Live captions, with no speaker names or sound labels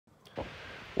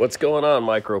What's going on,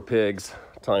 micro pigs?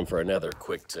 Time for another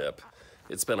quick tip.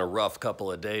 It's been a rough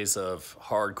couple of days of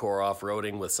hardcore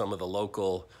off-roading with some of the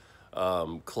local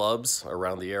clubs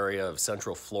around the area of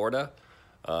Central Florida.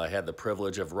 I had the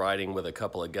privilege of riding with a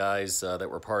couple of guys that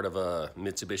were part of a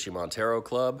Mitsubishi Montero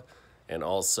club, and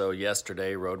also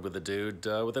yesterday rode with a dude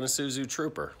with an Isuzu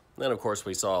Trooper. Then of course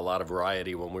we saw a lot of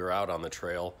variety when we were out on the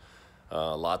trail.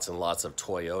 Lots and lots of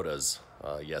Toyotas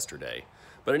yesterday.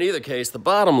 But in either case, the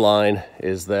bottom line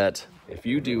is that if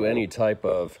you do any type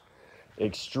of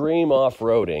extreme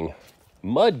off-roading,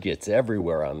 mud gets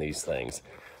everywhere on these things.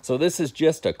 So this is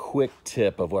just a quick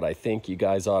tip of what I think you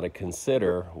guys ought to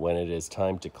consider when it is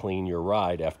time to clean your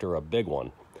ride after a big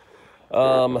one.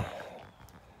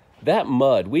 That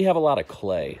mud, we have a lot of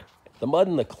clay. The mud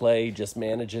and the clay just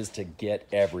manages to get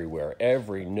everywhere.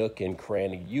 Every nook and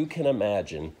cranny you can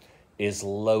imagine is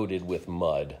loaded with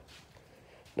mud.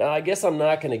 Now, I guess I'm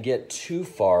not going to get too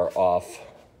far off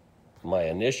my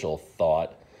initial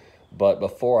thought, but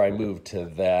before I move to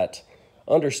that,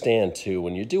 understand too,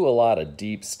 when you do a lot of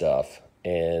deep stuff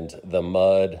and the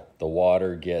mud, the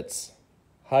water gets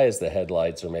high as the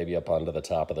headlights or maybe up onto the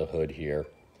top of the hood here,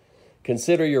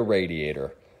 consider your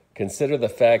radiator. Consider the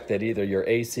fact that either your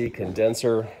AC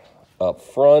condenser up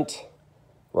front,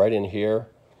 right in here,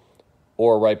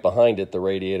 or right behind it, the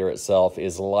radiator itself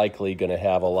is likely going to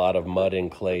have a lot of mud and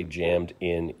clay jammed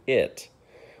in it.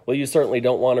 Well, you certainly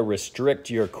don't want to restrict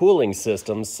your cooling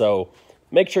system, so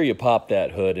make sure you pop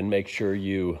that hood and make sure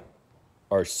you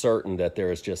are certain that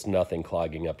there is just nothing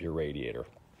clogging up your radiator.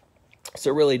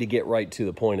 So really, to get right to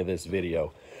the point of this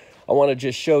video, I want to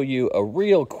just show you a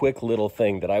real quick little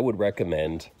thing that I would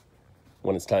recommend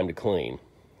when it's time to clean.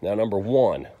 Now, number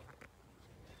one,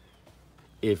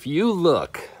 if you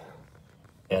look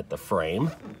at the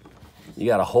frame, you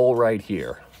got a hole right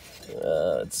here.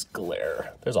 It's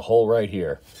glare. There's a hole right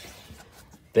here.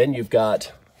 Then you've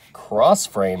got cross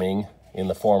framing in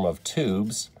the form of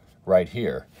tubes right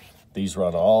here. These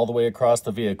run all the way across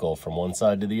the vehicle from one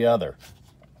side to the other.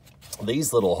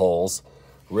 These little holes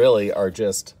really are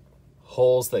just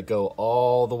holes that go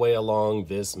all the way along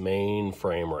this main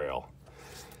frame rail.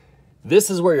 This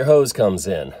is where your hose comes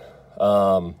in.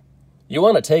 You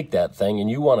want to take that thing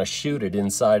and you want to shoot it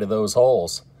inside of those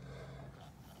holes.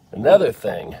 Another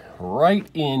thing, right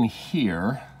in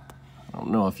here, I don't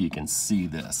know if you can see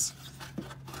this.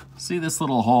 See this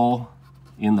little hole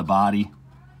in the body?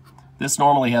 This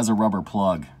normally has a rubber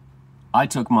plug. I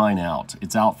took mine out.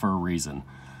 It's out for a reason.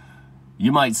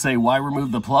 You might say, why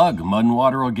remove the plug? Mud and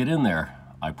water will get in there.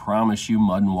 I promise you,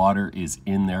 mud and water is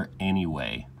in there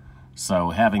anyway.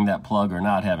 So having that plug or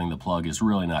not having the plug is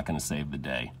really not going to save the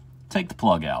day. Take the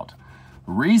plug out.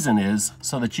 Reason is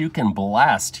so that you can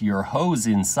blast your hose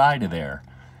inside of there.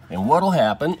 And what'll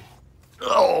happen,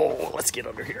 oh, let's get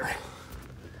under here,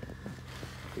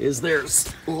 is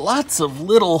there's lots of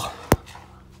little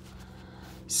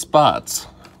spots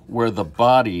where the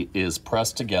body is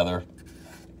pressed together.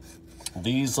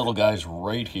 These little guys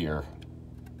right here.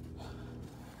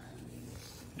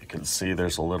 You can see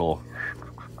there's a little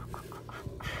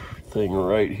thing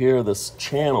right here, this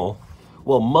channel.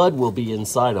 Well, mud will be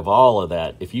inside of all of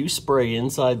that. If you spray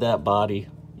inside that body,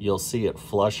 you'll see it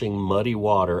flushing muddy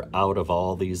water out of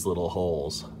all these little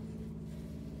holes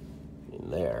in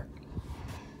there.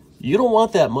 You don't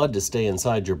want that mud to stay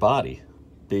inside your body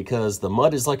because the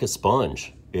mud is like a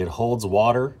sponge. It holds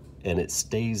water and it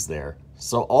stays there.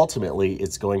 So ultimately,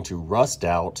 it's going to rust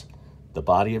out the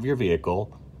body of your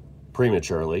vehicle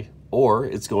prematurely, or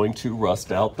it's going to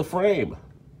rust out the frame.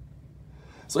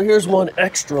 So here's one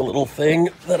extra little thing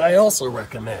that I also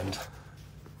recommend.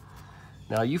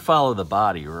 Now you follow the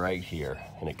body right here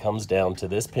and it comes down to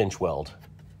this pinch weld.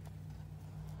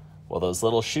 Well, those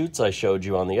little chutes I showed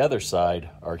you on the other side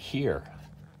are here.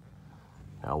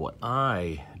 Now what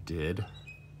I did,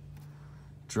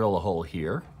 drill a hole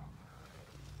here,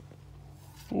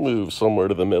 move somewhere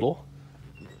to the middle,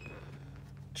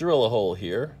 drill a hole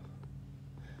here.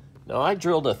 Now I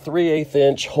drilled a 3/8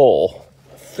 inch hole,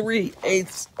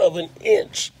 3/8 of an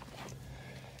inch.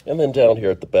 And then down here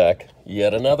at the back,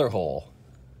 yet another hole.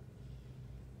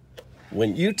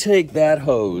 When you take that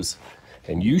hose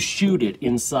and you shoot it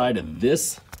inside of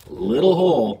this little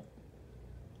hole,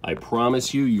 I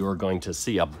promise you, you're going to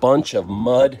see a bunch of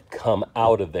mud come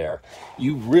out of there.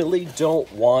 You really don't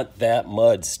want that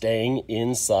mud staying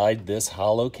inside this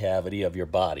hollow cavity of your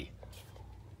body.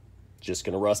 Just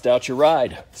gonna rust out your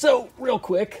ride. So, real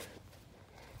quick,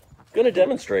 gonna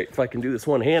demonstrate if I can do this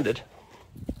one-handed.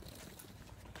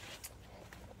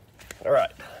 All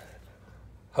right,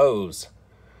 hose,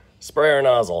 sprayer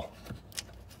nozzle,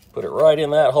 put it right in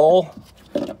that hole,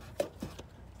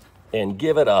 and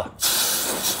give it a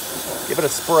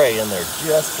spray in there,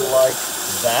 just like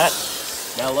that.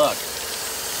 Now look.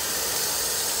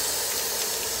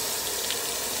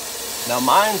 Now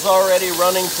mine's already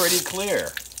running pretty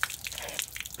clear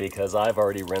because I've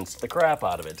already rinsed the crap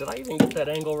out of it. Did I even get that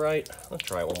angle right? Let's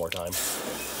try it one more time.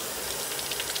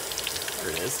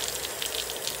 Here it is.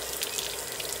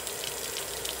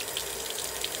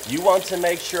 You want to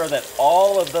make sure that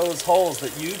all of those holes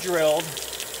that you drilled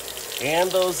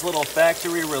and those little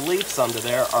factory reliefs under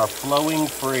there are flowing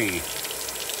free.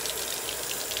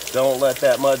 Don't let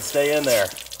that mud stay in there.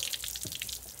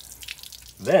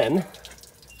 Then,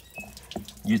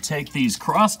 you take these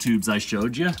cross tubes I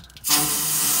showed you,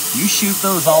 you shoot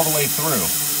those all the way through.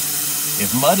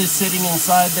 If mud is sitting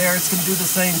inside there, it's gonna do the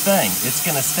same thing. It's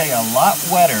gonna stay a lot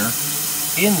wetter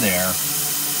in there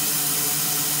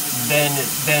than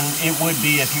it would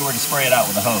be if you were to spray it out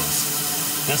with a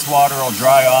hose. This water will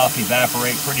dry off,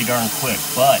 evaporate pretty darn quick,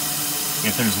 but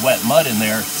if there's wet mud in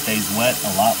there, it stays wet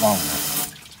a lot longer.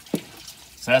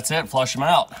 So that's it, flush them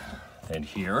out. And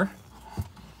here,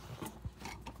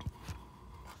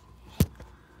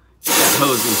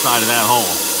 hose inside of that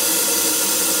hole,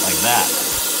 like that.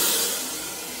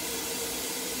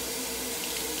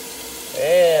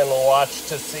 And watch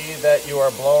to see that you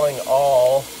are blowing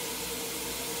all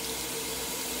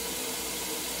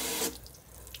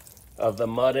of the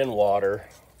mud and water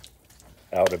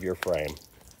out of your frame.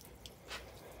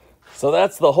 So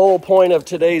that's the whole point of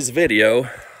today's video,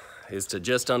 is to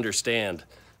just understand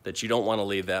that you don't want to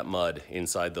leave that mud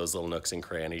inside those little nooks and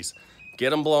crannies. Get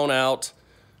them blown out.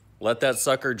 Let that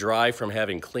sucker dry from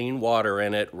having clean water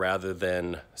in it rather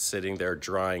than sitting there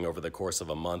drying over the course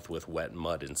of a month with wet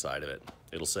mud inside of it.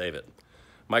 It'll save it.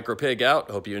 Micro Pig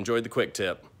out. Hope you enjoyed the quick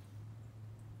tip.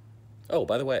 Oh,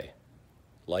 by the way,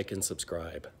 like and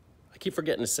subscribe. I keep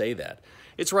forgetting to say that.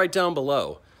 It's right down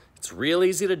below. It's real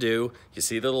easy to do. You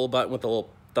see the little button with the little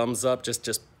thumbs up?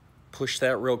 Just push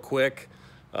that real quick.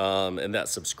 And that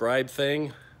subscribe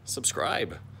thing,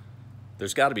 subscribe.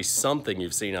 There's got to be something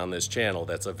you've seen on this channel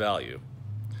that's of value.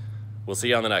 We'll see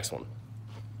you on the next one.